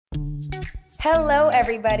Hello,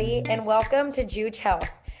 everybody, and welcome to Juge Health.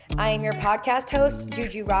 I am your podcast host,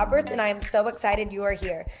 Juju Roberts, and I am so excited you are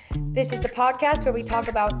here. This is the podcast where we talk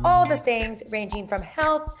about all the things ranging from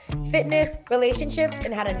health, fitness, relationships,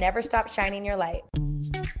 and how to never stop shining your light.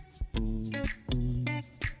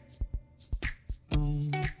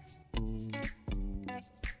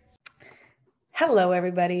 Hello,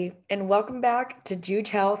 everybody, and welcome back to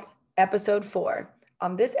Juge Health, episode 4.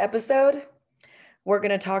 On this episode, we're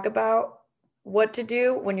going to talk about what to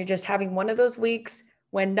do when you're just having one of those weeks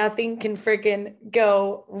when nothing can freaking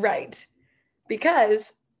go right.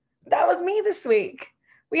 Because that was me this week.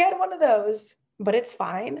 We had one of those, but it's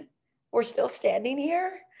fine. We're still standing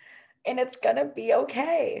here and it's going to be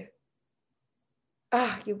okay.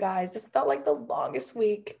 You guys, this felt like the longest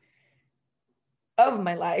week of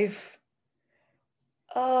my life.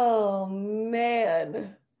 Oh,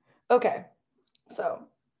 man. Okay, so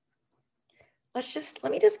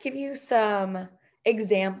let me just give you some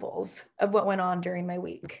examples of what went on during my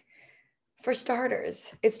week. For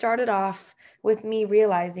starters, it started off with me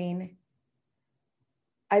realizing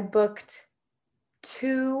I booked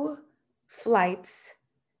 2 flights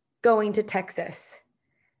going to Texas.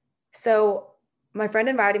 So my friend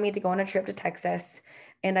invited me to go on a trip to Texas,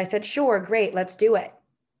 and I said, sure, great, let's do it.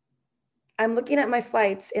 I'm looking at my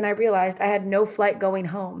flights and I realized I had no flight going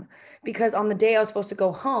home because on the day I was supposed to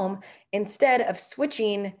go home, instead of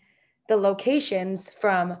switching the locations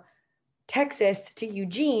from Texas to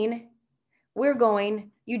Eugene, we're going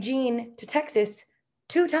Eugene to Texas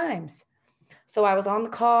 2 times. So I was on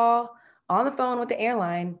the phone with the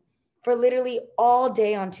airline for literally all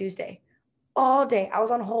day on Tuesday. All day. I was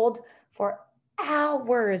on hold for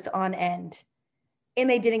hours on end and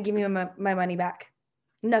they didn't give me my money back.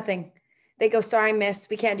 Nothing. They go, sorry, miss,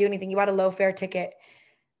 we can't do anything. You bought a low fare ticket.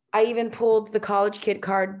 I even pulled the college kid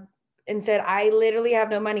card and said, I literally have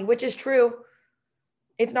no money, which is true.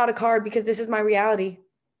 It's not a card because this is my reality.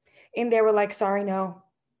 And they were like, sorry, no,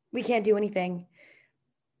 we can't do anything.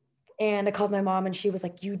 And I called my mom and she was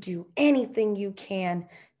like, you do anything you can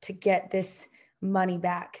to get this money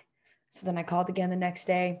back. So then I called again the next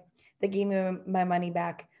day. They gave me my money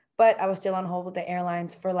back, but I was still on hold with the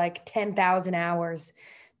airlines for like 10,000 hours.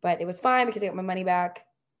 But it was fine because I got my money back,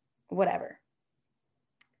 whatever.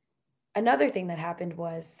 Another thing that happened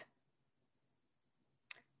was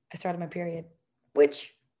I started my period,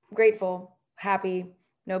 which grateful, happy,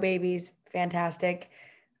 no babies, fantastic.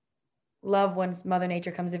 Love when Mother Nature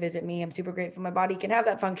comes to visit me. I'm super grateful my body can have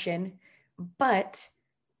that function. But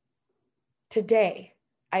today,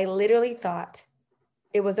 I literally thought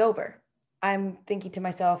it was over. I'm thinking to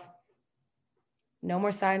myself, no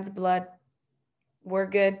more signs of blood. We're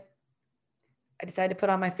good. I decided to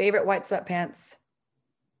put on my favorite white sweatpants.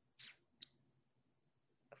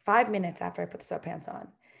 5 minutes after I put the sweatpants on,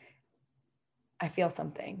 I feel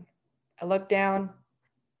something. I look down,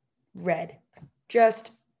 red,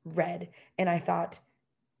 just red. And I thought,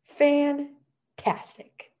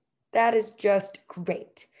 fantastic. That is just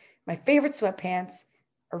great. My favorite sweatpants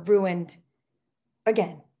are ruined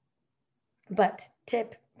again. But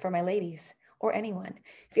tip for my ladies or anyone,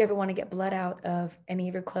 if you ever want to get blood out of any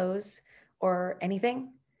of your clothes or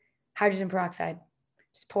anything, hydrogen peroxide.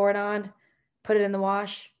 Just pour it on, put it in the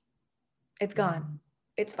wash. It's gone.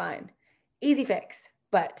 It's fine. Easy fix,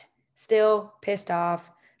 but still pissed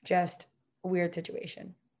off, just weird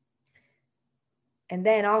situation. And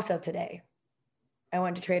then also today, I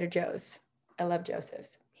went to Trader Joe's. I love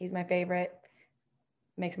Joseph's. He's my favorite.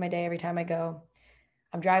 Makes my day every time I go.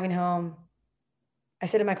 I'm driving home. I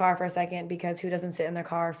sit in my car for a second because who doesn't sit in their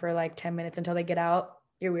car for like 10 minutes until they get out?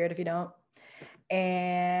 You're weird if you don't.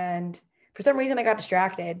 And for some reason I got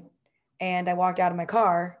distracted and I walked out of my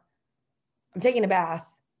car. I'm taking a bath.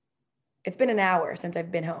 It's been an hour since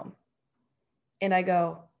I've been home. And I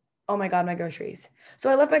go, oh my God, my groceries. So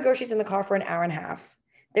I left my groceries in the car for an hour and a half.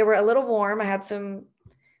 They were a little warm. I had some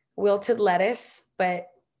wilted lettuce, but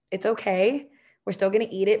it's okay. We're still going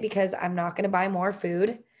to eat it because I'm not going to buy more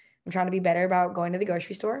food. I'm trying to be better about going to the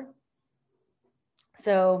grocery store.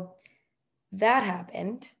 So that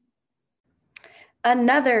happened.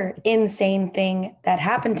 Another insane thing that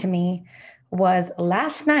happened to me was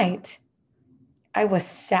last night, I was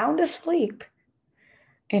sound asleep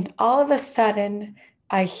and all of a sudden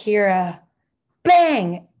I hear a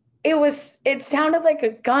bang. It sounded like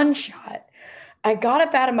a gunshot. I got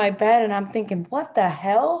up out of my bed and I'm thinking, what the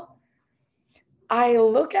hell? I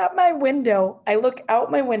look out my window.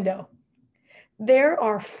 There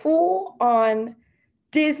are full on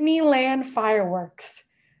Disneyland fireworks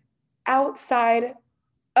outside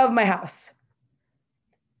of my house.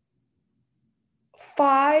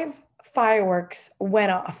 5 fireworks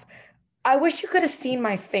went off. I wish you could have seen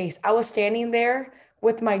my face. I was standing there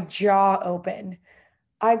with my jaw open.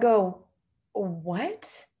 I go,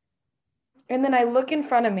 what? And then I look in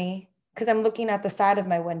front of me because I'm looking at the side of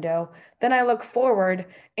my window. Then I look forward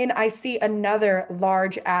and I see another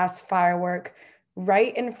large ass firework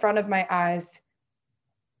right in front of my eyes.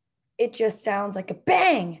 It just sounds like a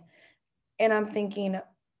bang. And I'm thinking,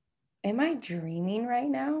 am I dreaming right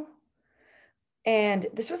now? And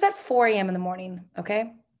this was at 4 a.m. in the morning,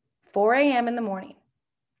 okay? 4 a.m. in the morning.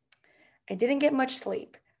 I didn't get much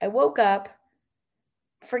sleep. I woke up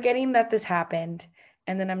forgetting that this happened.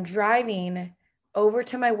 And then I'm driving over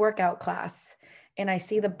to my workout class and I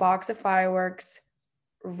see the box of fireworks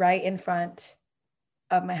right in front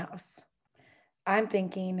of my house. I'm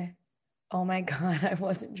thinking, oh my God, I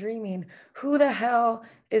wasn't dreaming. Who the hell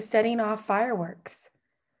is setting off fireworks?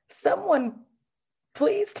 Someone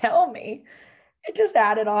please tell me. It just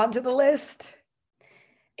added on to the list.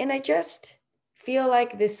 And I just feel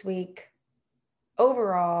like this week,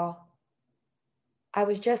 overall, I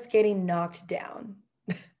was just getting knocked down.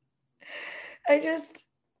 I just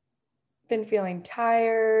been feeling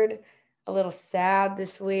tired, a little sad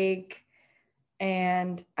this week.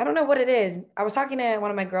 And I don't know what it is. I was talking to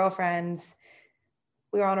one of my girlfriends.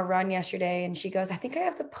 We were on a run yesterday, and she goes, I think I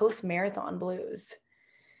have the post-marathon blues.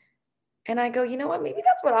 And I go, you know what? Maybe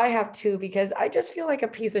that's what I have too, because I just feel like a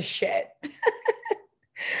piece of shit.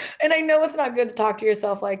 And I know it's not good to talk to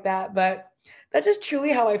yourself like that, but that's just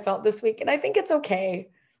truly how I felt this week. And I think it's okay.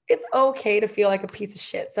 It's okay to feel like a piece of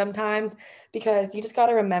shit sometimes, because you just got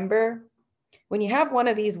to remember when you have one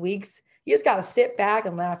of these weeks, you just got to sit back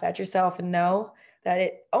and laugh at yourself and know that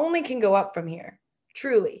it only can go up from here,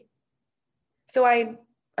 truly. So I'm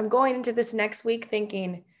going into this next week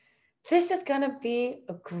thinking, this is going to be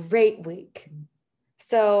a great week.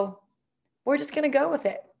 So we're just going to go with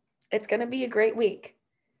it. It's going to be a great week.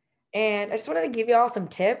 And I just wanted to give you all some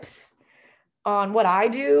tips on what I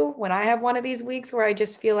do when I have one of these weeks where I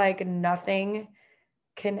just feel like nothing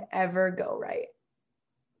can ever go right.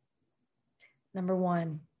 Number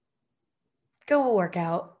one, go work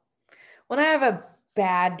out. When I have a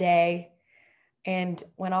bad day and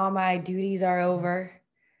when all my duties are over,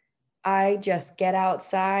 I just get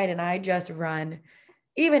outside and I just run.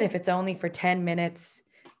 Even if it's only for 10 minutes,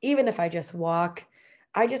 even if I just walk,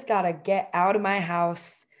 I just got to get out of my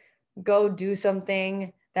house, go do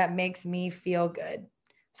something that makes me feel good.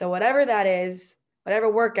 So whatever that is, whatever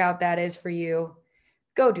workout that is for you,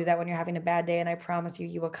 go do that when you're having a bad day. And I promise you,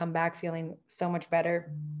 you will come back feeling so much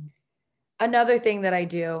better. Another thing that I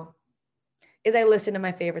do is I listen to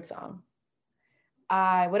my favorite song.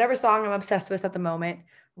 Whatever song I'm obsessed with at the moment.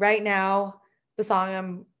 Right now, the song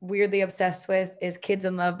I'm weirdly obsessed with is Kids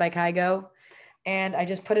in Love by Kygo. And I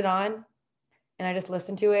just put it on and I just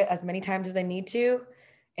listen to it as many times as I need to.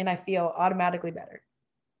 And I feel automatically better.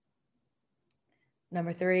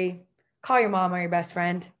 Number three, call your mom or your best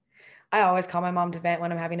friend. I always call my mom to vent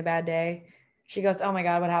when I'm having a bad day. She goes, oh my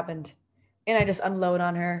God, what happened? And I just unload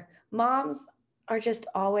on her. Moms are just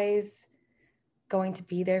always going to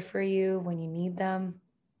be there for you when you need them.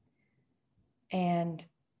 And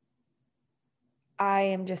I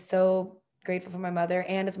am just so grateful for my mother.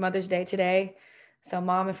 And it's Mother's Day today. So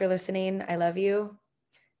Mom, if you're listening, I love you.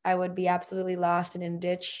 I would be absolutely lost in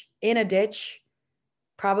a ditch,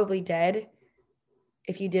 probably dead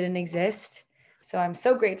if you didn't exist. So I'm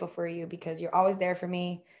so grateful for you because you're always there for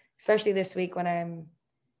me, especially this week when I'm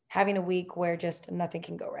having a week where just nothing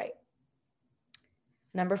can go right.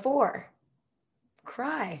 Number four,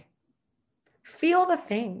 cry. Feel the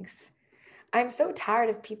things. I'm so tired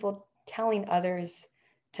of people telling others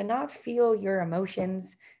to not feel your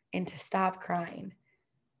emotions and to stop crying.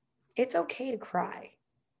 It's okay to cry.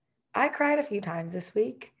 I cried a few times this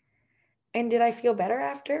week. And did I feel better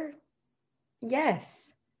after?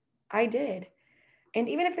 Yes, I did. And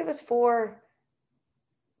even if it was for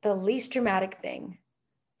the least dramatic thing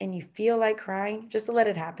and you feel like crying, just to let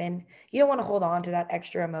it happen. You don't want to hold on to that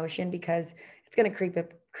extra emotion because it's going to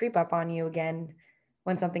creep up on you again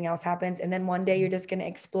when something else happens. And then one day you're just going to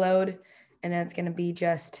explode and then it's going to be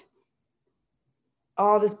just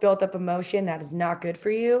all this built up emotion that is not good for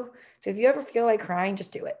you. So if you ever feel like crying,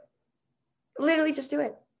 just do it. Literally just do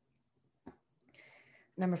it.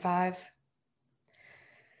 Number five,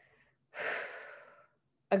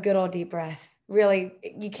 a good old deep breath. Really,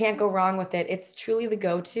 you can't go wrong with it. It's truly the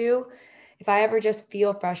go-to. If I ever just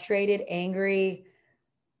feel frustrated, angry,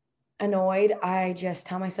 annoyed, I just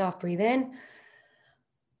tell myself, breathe in,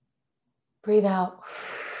 breathe out.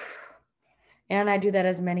 And I do that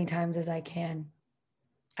as many times as I can.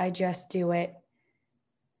 I just do it.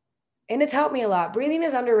 And it's helped me a lot. Breathing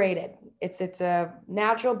is underrated. It's a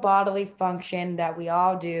natural bodily function that we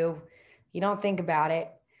all do. You don't think about it.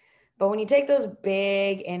 But when you take those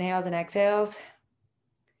big inhales and exhales,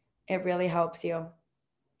 it really helps you.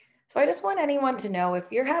 So I just want anyone to know, if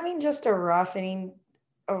you're having just a roughening,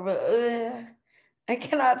 I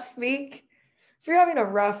cannot speak. If you're having a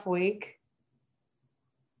rough week,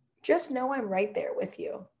 just know I'm right there with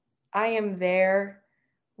you. I am there.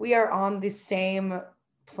 We are on the same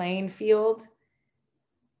playing field.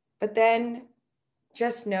 But then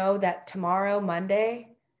just know that tomorrow,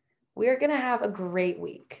 Monday, we're going to have a great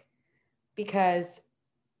week because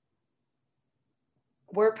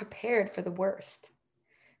we're prepared for the worst.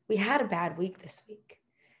 We had a bad week this week,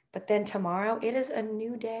 but then tomorrow it is a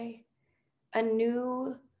new day. A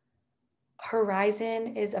new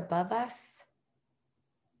horizon is above us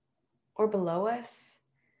or below us.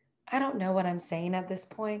 I don't know what I'm saying at this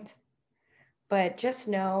point, but just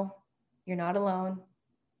know you're not alone.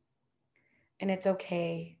 And it's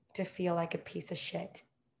okay to feel like a piece of shit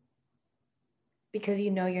because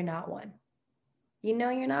you know you're not one. You know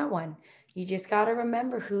you're not one. You just got to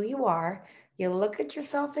remember who you are. You look at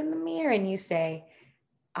yourself in the mirror and you say,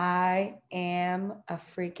 I am a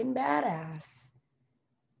freaking badass.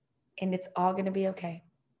 And it's all going to be okay.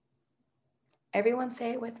 Everyone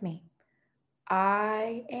say it with me.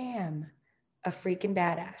 I am a freaking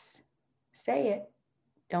badass. Say it.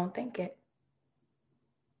 Don't think it.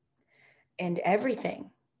 And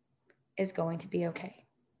everything is going to be okay.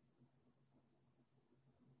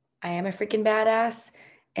 I am a freaking badass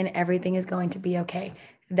and everything is going to be okay.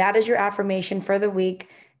 That is your affirmation for the week.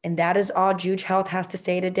 And that is all Juge Health has to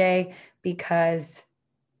say today because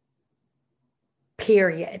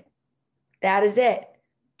period. That is it.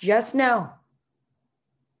 Just know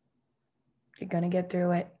you're going to get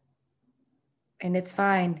through it. And it's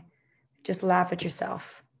fine. Just laugh at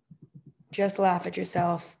yourself. Just laugh at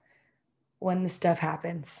yourself when the stuff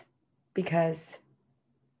happens because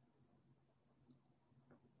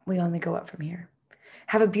we only go up from here.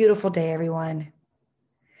 Have a beautiful day, everyone.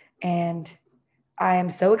 And I am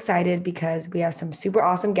so excited because we have some super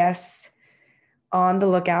awesome guests on the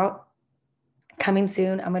lookout coming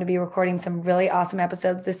soon. I'm going to be recording some really awesome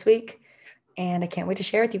episodes this week, and I can't wait to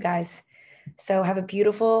share with you guys. So have a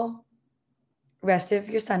beautiful rest of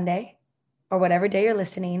your Sunday or whatever day you're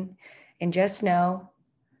listening. And just know,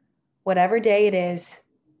 whatever day it is,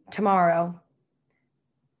 tomorrow,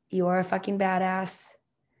 you are a fucking badass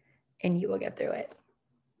and you will get through it.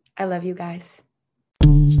 I love you guys.